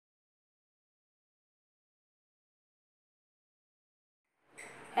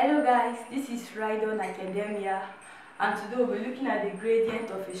Hello guys, this is Rydon Academia, and today we'll be looking at the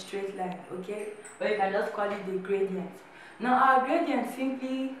gradient of a straight line, okay? Or you can just call it the gradient. Now our gradient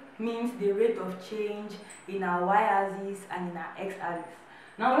simply means the rate of change in our y-axis and in our x-axis.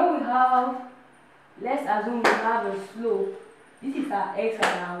 Now when we have, let's assume we have a slope. This is our x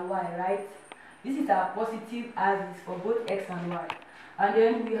and our y, right? This is our positive axis for both x and y. And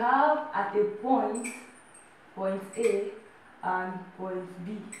then we have at a point A and point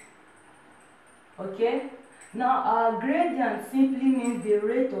B. Okay? Now our gradient simply means the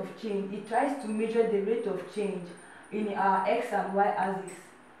rate of change. It tries to measure the rate of change in our x and y axis.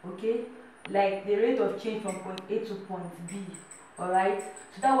 Okay? Like the rate of change from point A to point B. Alright?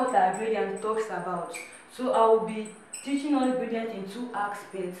 So that's what our gradient talks about. So I will be teaching on gradient in two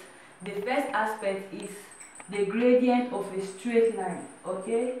aspects. The first aspect is the gradient of a straight line.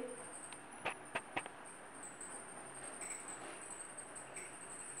 Okay?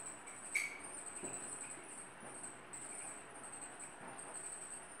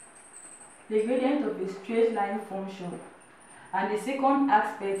 The gradient of a straight line function. And the second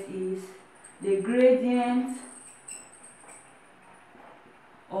aspect is the gradient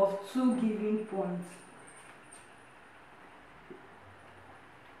of two given points.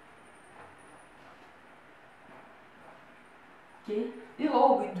 Okay, this is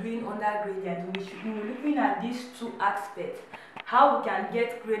what we'll be doing under gradient. We should be looking at these two aspects. How we can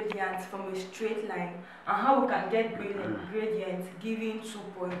get gradients from a straight line and how we can get gradients given 2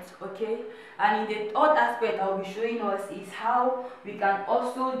 points. Okay, and in the third aspect I will be showing us is how we can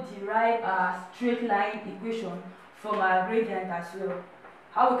also derive our straight line equation from our gradient as well.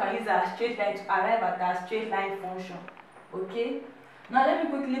 How we can use our straight line to arrive at our straight line function. Okay, now let me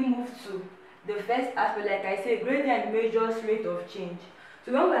quickly move to the first aspect. Like I said, gradient measures rate of change.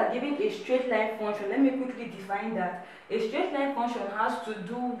 So when we are given a straight line function, let me quickly define that. A straight line function has to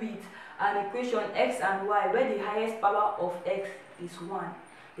do with an equation x and y where the highest power of x is 1.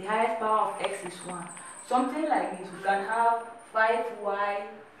 The highest power of x is 1. Something like this, we can have 5y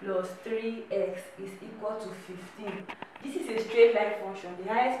plus 3x is equal to 15. This is a straight line function.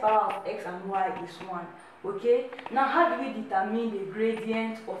 The highest power of x and y is 1. Okay, now how do we determine the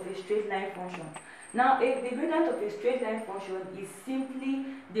gradient of a straight line function? Now the gradient of a straight line function is simply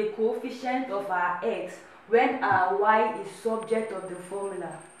the coefficient of our x when our y is subject of the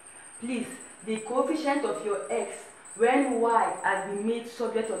formula. Please, the coefficient of your x when y has been made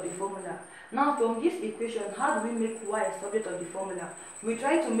subject of the formula. Now from this equation, how do we make y subject of the formula? We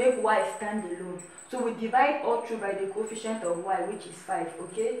try to make y stand alone. So we divide all through by the coefficient of y, which is 5,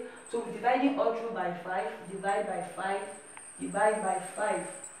 okay? So we're dividing all through by 5, divide by 5, divide by 5.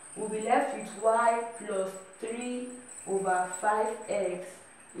 We'll be left with y plus 3 over 5x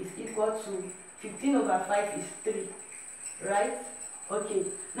is equal to 15 over 5 is 3, right? Okay,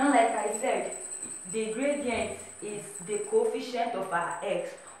 now like I said, the gradient is the coefficient of our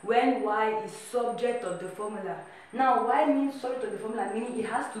x when y is subject of the formula. Now y means subject of the formula, meaning it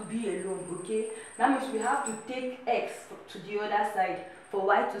has to be alone, okay? That means we have to take x to the other side for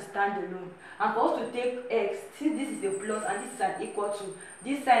y to stand alone. And for us to take x, since this is a plus and this is an equal to,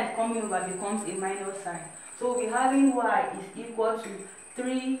 this sign coming over becomes a minus sign. So we'll be having y is equal to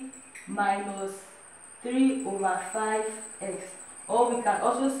 3 minus 3 over 5x. Or we can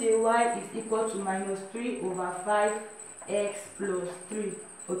also say y is equal to minus 3 over 5x plus 3.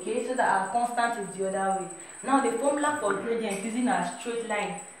 Okay, so that our constant is the other way. Now the formula for gradient using our straight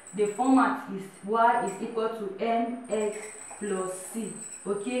line, the format is y is equal to mx plus c.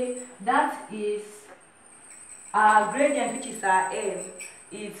 Okay, that is our gradient, which is our m,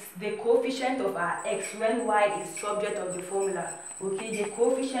 is the coefficient of our x when y is subject of the formula. Okay, the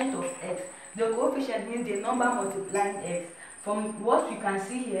coefficient of x. The coefficient means the number multiplying x. From what you can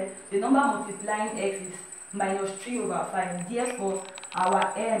see here, the number multiplying x is minus 3 over 5. Therefore,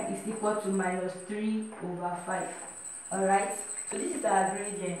 our m is equal to minus 3 over 5. Alright, so this is our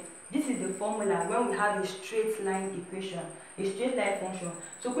gradient. This is the formula when we have a straight line equation, a straight line function.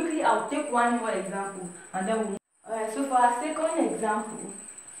 So quickly, I'll take one more example and then we'll. Alright, so for our second example,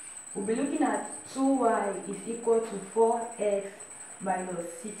 we'll be looking at 2y is equal to 4x minus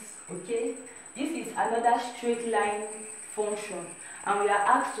 6. Okay, this is another straight line function and we are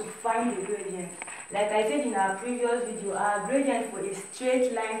asked to find the gradient. Like I said in our previous video, our gradient for a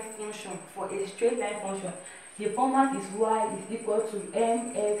straight line function, the format is y is equal to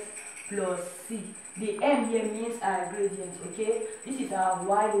mx plus c. The m here means our gradient, okay? This is our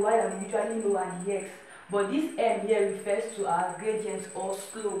y, the y that we usually know, and the x. But this m here refers to our gradient or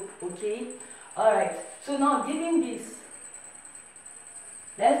slope, okay? Alright, so now given this,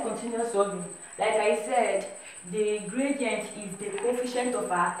 let's continue solving. Like I said, the gradient is the coefficient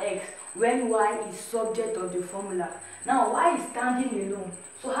of our x when y is subject of the formula. Now y is standing alone,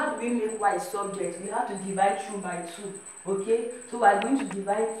 so how do we make y subject? We have to divide through by 2. Okay, so we are going to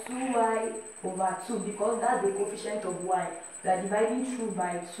divide 2y over 2 because that's the coefficient of y. We are dividing through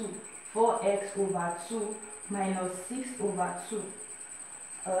by 2. 4x over 2 minus 6 over 2.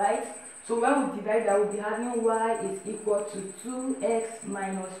 Alright, so when we divide that, we'll be having y is equal to 2x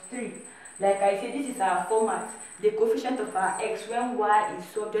minus 3. Like I said, this is our format, the coefficient of our x when y is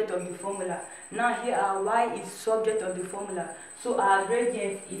subject of the formula. Now here our y is subject of the formula, so our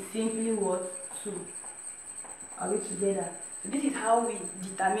gradient is simply what? 2. Are we together? So this is how we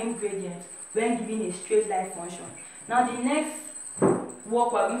determine gradient when given a straight line function. Now the next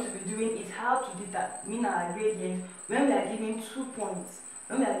work we are going to be doing is how to determine our gradient when we are given 2 points.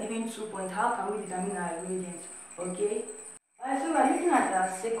 When we are given 2 points, how can we determine our gradient? Okay. Alright, so we are looking at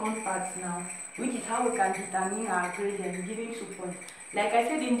our second part now, which is how we can determine our gradient given 2 points. Like I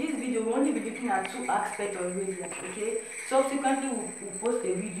said, in this video, we'll only be looking at 2 aspects of gradient. Okay. Subsequently, we'll post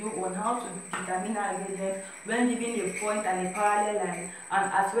a video on how to determine our gradient when given a point and a parallel line,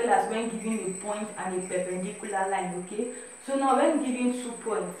 and as well as when given a point and a perpendicular line. Okay. So now, when given 2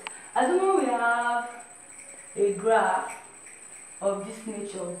 points, assume we have a graph of this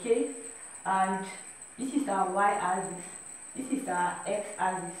nature, okay, and this is our y-axis, this is our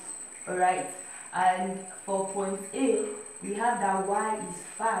x-axis, alright, and for point A, we have that y is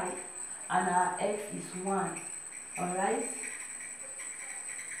 5 and our x is 1, alright.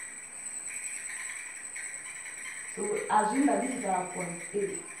 So assume that this is our point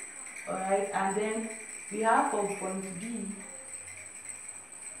A, alright, and then we have for point B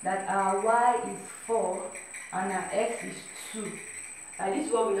that our y is 4 and our x is 2. And this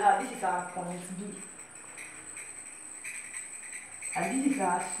is what we have. This is our point B. And this is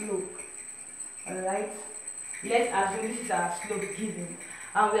our slope. Alright? Let's assume this is our slope given.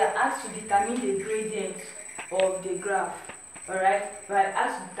 And we are asked to determine the gradient of the graph. Alright? We are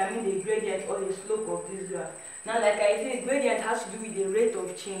asked to determine the gradient or the slope of this graph. Now, like I said, gradient has to do with the rate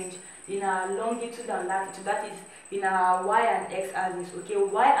of change in our longitude and latitude. That is in our y and x axis. Okay?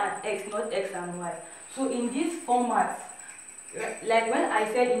 Y and x, not x and y. So in this format, like when I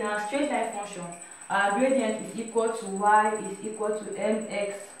said in our straight line function, our gradient is equal to y is equal to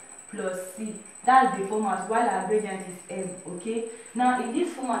mx plus c. That's the format, while our gradient is m, okay? Now in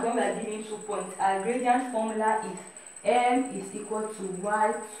this format, when we are giving 2 points, our gradient formula is m is equal to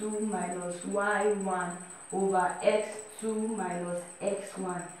y2 minus y1 over x2 minus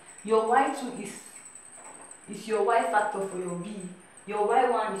x1. Your y2 is your y factor for your b. Your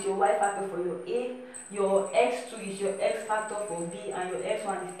y1 is your y factor for your a. Your x2 is your x factor for b, and your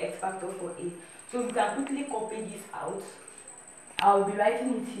x1 is x factor for a. So we can quickly copy this out. I'll be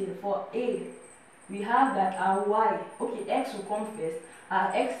writing it here. For a, we have that our y, okay, x will come first.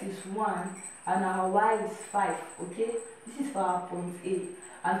 Our x is 1 and our y is 5, okay? This is for our point A.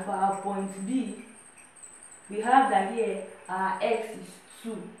 And for our point B, we have that here our x is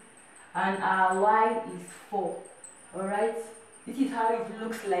 2 and our y is 4, alright? This is how it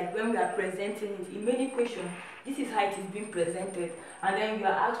looks like when we are presenting it. In many questions, this is how it is being presented, and then you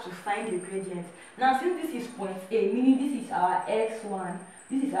are asked to find the gradient. Now, since this is point A, meaning this is our x1,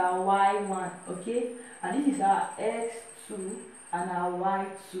 this is our y1, okay? And this is our x2 and our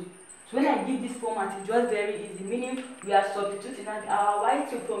y2. So when I give this format, it's just very easy, meaning we are substituting, and our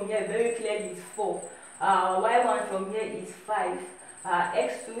y2 from here very clearly is 4. Our y1 from here is 5. Our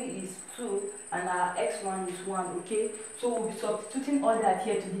x2 is 2 and our x1 is 1, okay? So we'll be substituting all that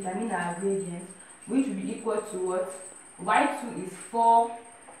here to determine our gradient, which will be equal to what? y2 is 4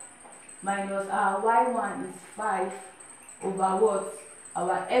 minus our y1 is 5 over what?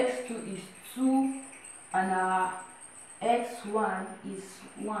 Our x2 is 2 and our x1 is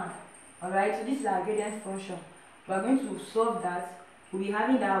 1. Alright, so this is our gradient function. We are going to solve that. We'll be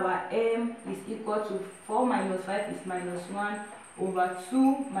having that our m is equal to 4 minus 5 is minus 1 over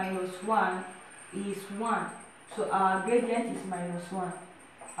 2 minus 1 is 1. So our gradient is minus 1.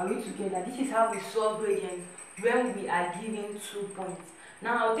 Are we together? This is how we solve gradient when we are given 2 points.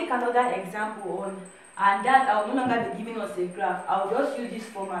 Now I'll take another example on, and that I'll no longer be giving us a graph. I'll just use this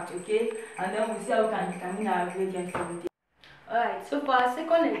format, okay? And then we'll see how we can determine our gradient from there. Alright, so for our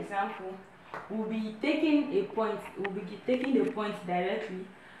second example, we'll be taking a point, taking the point directly.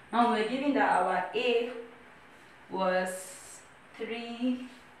 Now we're given that our A was 3,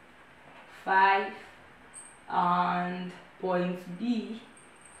 5, and point B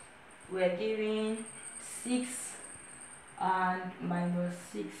we're given 6 and minus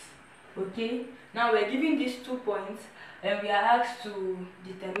 6. Okay, now we're given these 2 points and we are asked to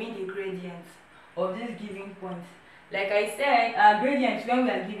determine the gradient of this given point. Like I said, our gradient when we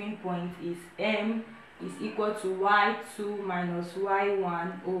are giving point is m is equal to y2 minus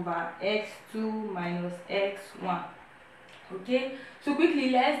y1 over x2 minus x1. Okay, so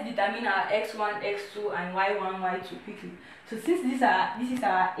quickly let's determine our x1, x2 and y1, y2 quickly. So since this is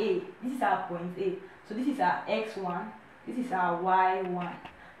our a, this is our point a, so this is our x1, this is our y1,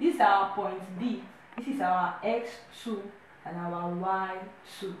 this is our point b, this is our x2 and our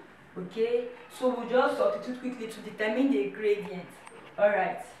y2. Okay, so we'll just substitute quickly to determine the gradient.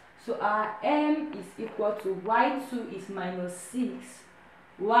 Alright, so our m is equal to y2 is minus 6,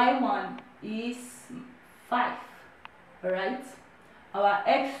 y1 is 5. Alright, our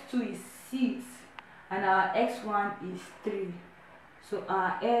x2 is 6 and our x1 is 3. So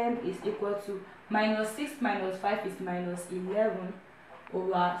our m is equal to minus 6 minus 5 is minus 11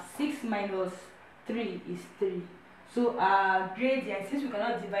 over 6 minus 3 is 3. So our gradient, since we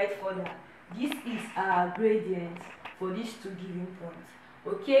cannot divide further, this is our gradient for these two given points.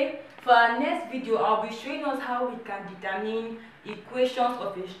 Okay, for our next video, I'll be showing us how we can determine equations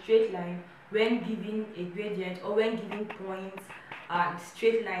of a straight line when giving a gradient, or when giving points and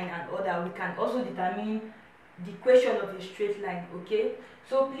straight line and other. We can also determine the equation of a straight line. Okay,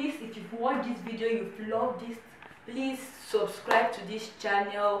 so please, if you've watched this video, you've loved this, please subscribe to this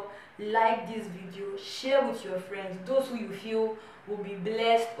channel, like this video, share with your friends, those who you feel will be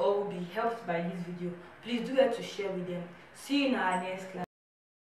blessed or will be helped by this video. Please do it to share with them. See you in our next class.